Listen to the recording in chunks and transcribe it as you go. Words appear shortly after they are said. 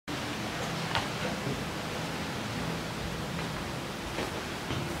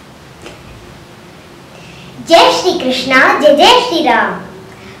Jai Shri Krishna, Jai Shri Ram.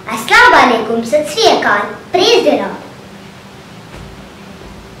 Assalamu alaikum, Sat Sri Akal, praise the Ram.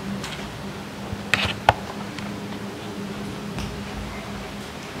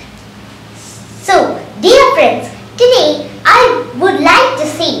 So, dear friends, today I would like to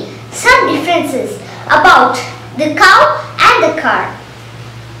see some differences about the cow and the car.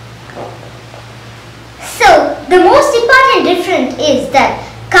 So, the most important difference is that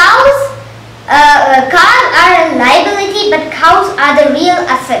cars are a liability, but cows are the real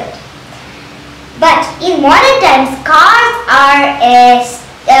asset. But in modern times, cars are a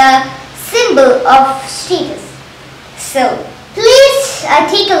symbol of status. So, please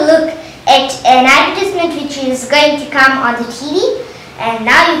take a look at an advertisement which is going to come on the TV. And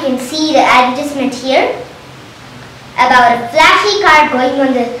now you can see the advertisement here about a flashy car going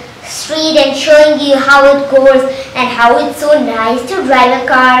on the street and showing you how it goes and how it's so nice to drive a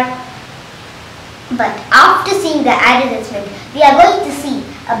car. But after seeing the advertisement, we are going to see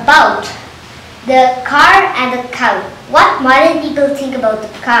about the car and the cow. What modern people think about the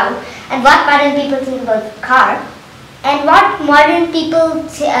cow and what modern people think about the car, and what modern people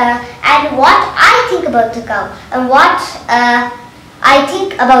and what I think about the cow and what I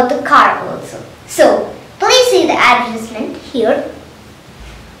think about the car also. So please see the advertisement here.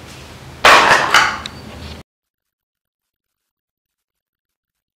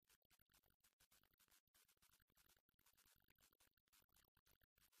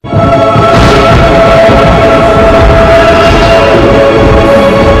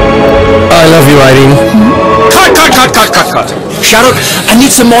 I love you, Irene. Cut. Shahrukh, I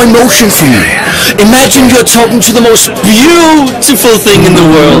need some more emotion from you. Imagine you're talking to the most beautiful thing in the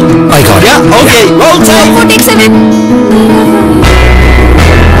world. I got it. Yeah, okay, roll tape. For take 7.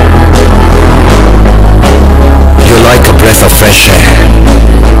 You're like a breath of fresh air.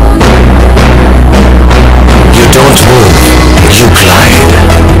 You don't move, you glide.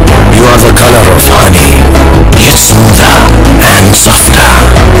 You are the color of honey, yet smoother and softer.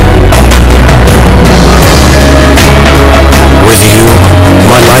 With you,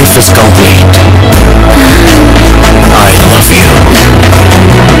 my life is complete. I love you.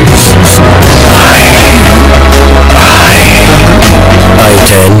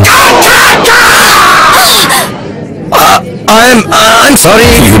 I'm sorry.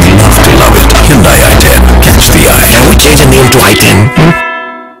 You'd love to love it. Hyundai i10. Catch the eye. Can we change the name to i10?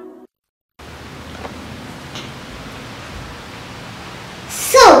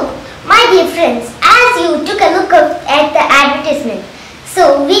 So, my dear friends, as you took a look at the advertisement,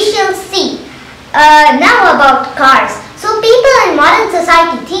 so we shall see now about cars. So people in modern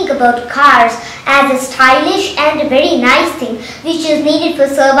society think about cars as a stylish and a very nice thing which is needed for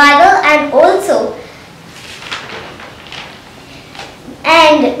survival, and also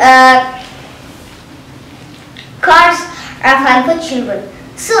cars are fun for children.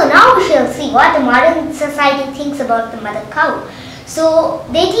 So now we shall see what the modern society thinks about the mother cow. So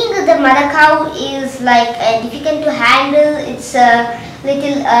they think that the mother cow is like difficult to handle. It's a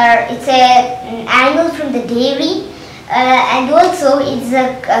little, it's an animal from the dairy, and also it's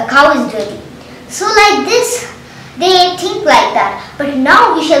a cow is dirty. So like this, they think like that. But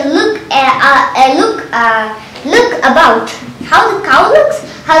now we shall look about how the cow looks,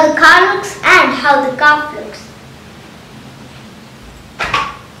 how the car looks, and how the calf looks.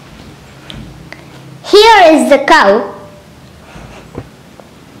 Here is the cow.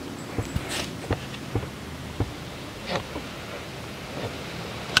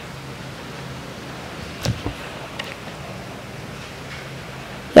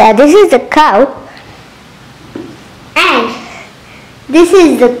 Yeah, this is the cow, and this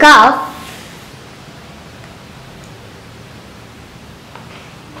is the calf,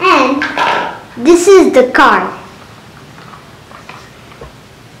 and this is the car.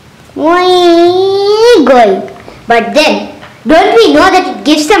 Going. But then, don't we know that it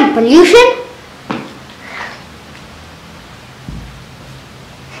gives some pollution?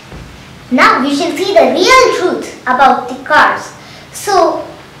 Now we shall see the real truth about the cars. So,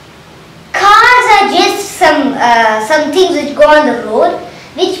 cars are just some things which go on the road,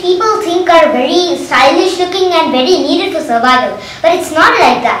 which people think are very stylish looking and very needed for survival. But it's not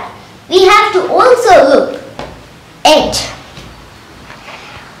like that. We have to also look at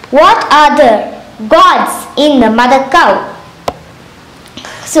what are the gods in the mother cow.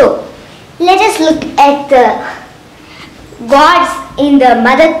 So, let us look at the gods in the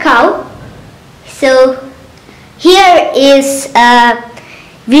mother cow. So, here is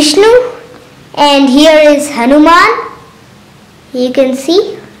Vishnu, and here is Hanuman. You can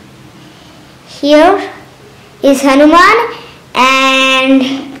see here is Hanuman, and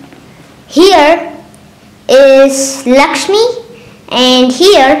here is Lakshmi and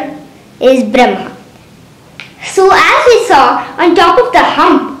here is Brahma. So as we saw, on top of the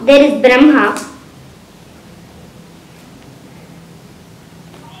hump there is Brahma.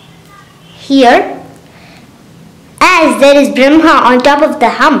 Here, as there is Brahma on top of the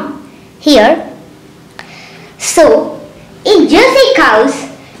hump here. So in Jersey cows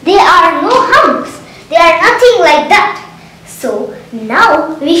there are no humps. They are nothing like that. So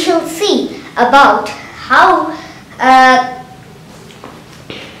now we shall see about how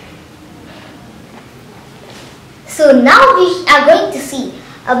so now we are going to see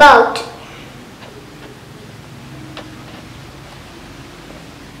about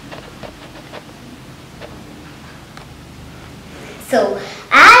so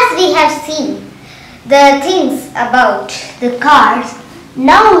as we have seen the things about the cars,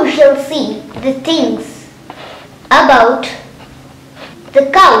 now we shall see the things about the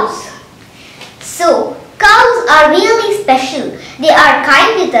cows. So cows are really special. They are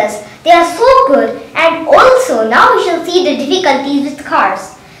kind with us. They are so good, and also now we shall see the difficulties with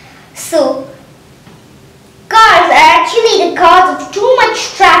cars. So cars are actually the cause of too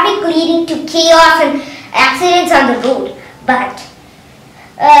much traffic leading to chaos and accidents on the road. But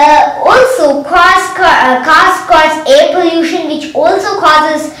also cars cause air pollution, which also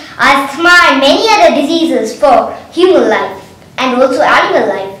causes asthma and many other diseases for human life and also animal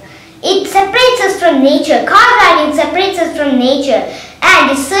life. It separates us from nature. Car driving separates us from nature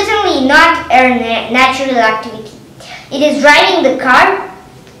and is certainly not a natural activity. It is driving the car,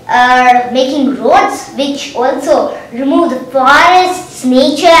 making roads, which also remove the forests,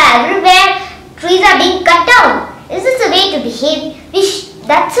 nature everywhere. Trees are being cut down. Is this a way to behave?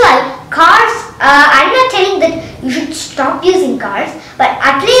 That's why cars, I'm not telling that you should stop using cars, but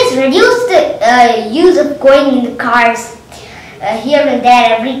at least reduce the use of going in the cars here and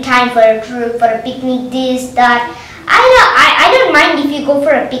there every time for a trip, for a picnic, this, that. I don't mind if you go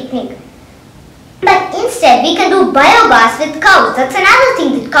for a picnic. But instead we can do biogas with cows. That's another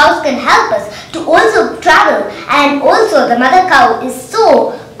thing that cows can help us to also travel, and also the mother cow is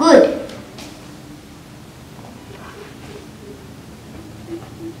so good.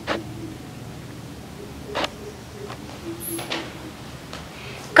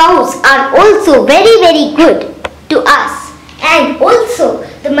 Cows are also very good to us, and also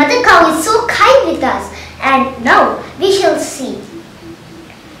the mother cow is so kind with us. And now we shall see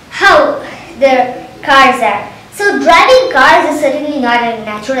how the cars are. So driving cars is certainly not a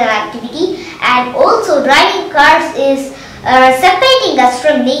natural activity, and also driving cars is separating us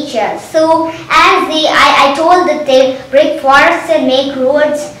from nature. So as I told that they break forests and make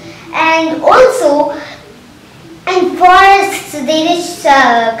roads, and also in forests they just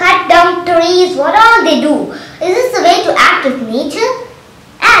cut down trees. What all they do? Is this the way to act with nature?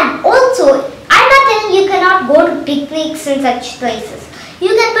 And also, I'm not telling you cannot go to picnics in such places. You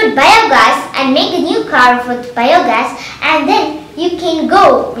can put biogas and make a new car with biogas, and then you can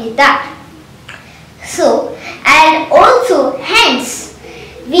go with that. So, and also hence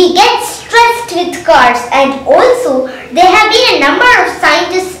we get stressed with cars, and also there have been a number of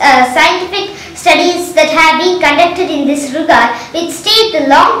scientific studies that have been conducted in this regard, which state the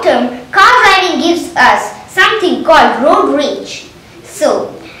long term car driving gives us something called road rage.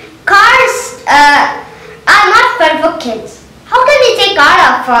 So cars are not fun for kids. How can we say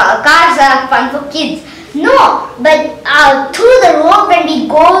cars are fun for kids? No, but through the road when we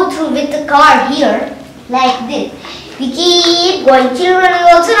go through with the car here, like this, we keep going. Children will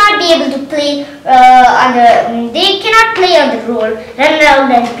also not be able to play they cannot play on the road, run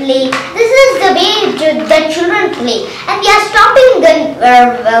around and play. This is the way that children play, and we are stopping them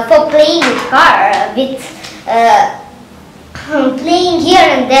for playing with car, playing here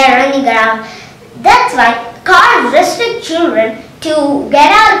and there, running around. That's why cars restrict children to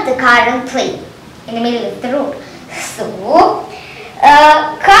get out of the car and play in the middle of the road. So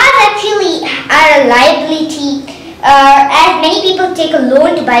cars actually are a liability, as many people take a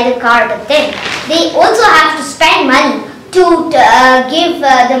loan to buy the car, but then they also have to spend money to give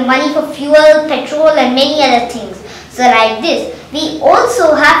the money for fuel, petrol and many other things. So like this, we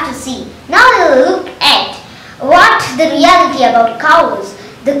also have to see. Now we'll look at what the reality about cows.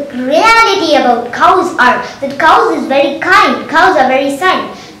 The reality about cows are that cows is very kind. Cows are very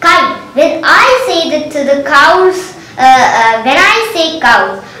kind. When I say that the cows, when I say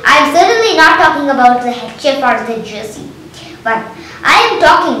cows, I am certainly not talking about the HF or the Jersey one. I am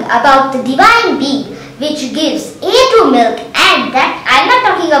talking about the divine being which gives A2 milk, and that I am not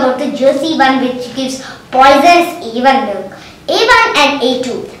talking about the Jersey one which gives poisonous A1 milk. A1 and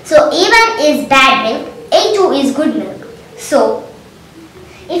A2. So A1 is bad milk, A2 is good milk. So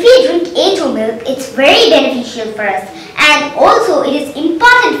if we drink A2 milk, it's very beneficial for us, and also it is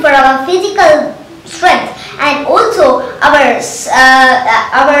important for our physical strength and also our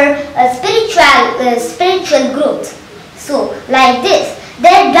spiritual growth. So like this,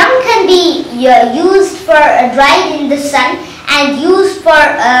 their dung can be used for dried in the sun and used for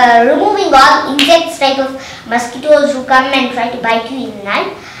removing all insects type of mosquitoes who come and try to bite you in the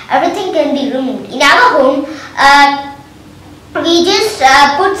night. Everything can be removed. In our home, we just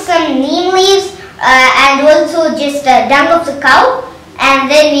put some neem leaves and also just dung of the cow,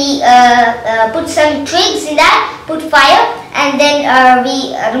 and then we put some twigs in that, put fire, and then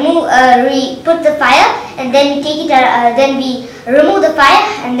we put the fire, and then we take it then we remove the fire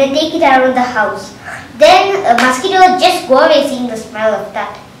and then take it around the house. Then mosquitoes just go away seeing the smell of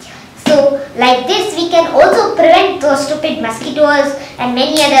that. So like this, we can also prevent those stupid mosquitoes and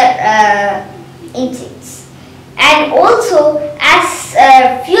many other insects. And also, as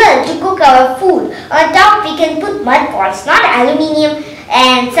fuel to cook our food, on top we can put mud pots, not aluminium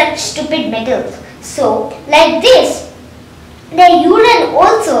and such stupid metals. So like this, the urine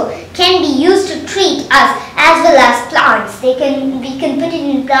also can be used to treat us as well as plants. We can put it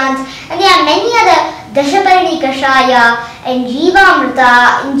in plants, and there are many other Dashaparani Kashaya and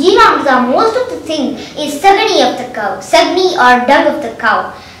Jivamrita. In Jivamrita, most of the thing is sagani of the cow, sagni or dung of the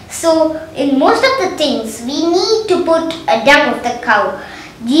cow. So in most of the things, we need to put a dung of the cow,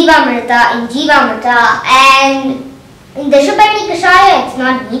 Jivamrita, in Jivamrita, and in Dashaparani Kashaya it's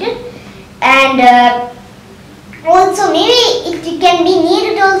not needed, and also maybe it can be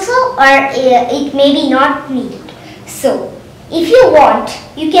needed also, or it may be not needed. So if you want,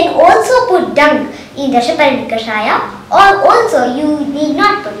 you can also put dung in Dashaparani Kashaya, or also you need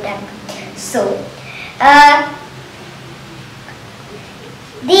not put dung. So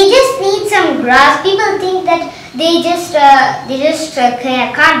they just need some grass. People think that they can't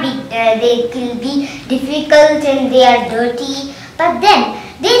be, they will be difficult and they are dirty, but then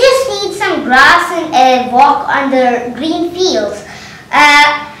they just need some grass and walk on the green fields.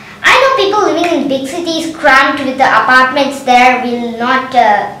 I know people living in big cities cramped with the apartments there will not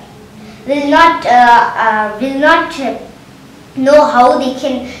know how they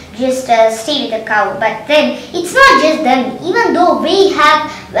can just stay with a cow. But then it's not just them. Even though we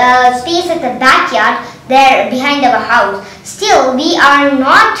have space at the backyard there behind our house, still we are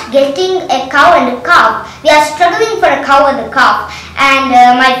not getting a cow and a calf. We are struggling for a cow and a calf. And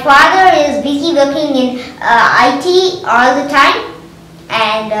my father is busy working in IT all the time,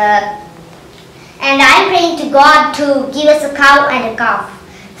 and I'm praying to God to give us a cow and a calf.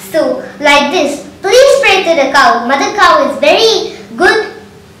 So like this, please pray to the cow. Mother cow is very good,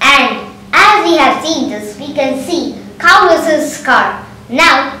 and as we have seen this, we can see cow versus car.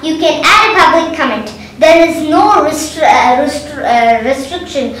 Now you can add a public comment. There is no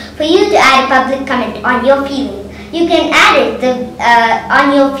restriction for you to add a public comment on your feelings. You can add it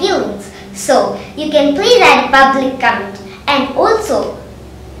on your feelings. So you can please add a public comment, and also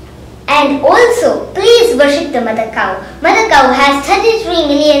please worship the mother cow. Mother cow has 33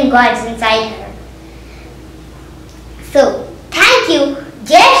 million gods inside her. So thank you.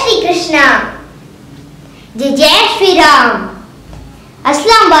 Jai Shri Krishna. Jai Shri Ram.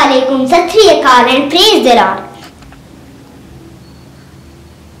 Assalamu alaikum, Sat Sri Akal, and praise the Lord.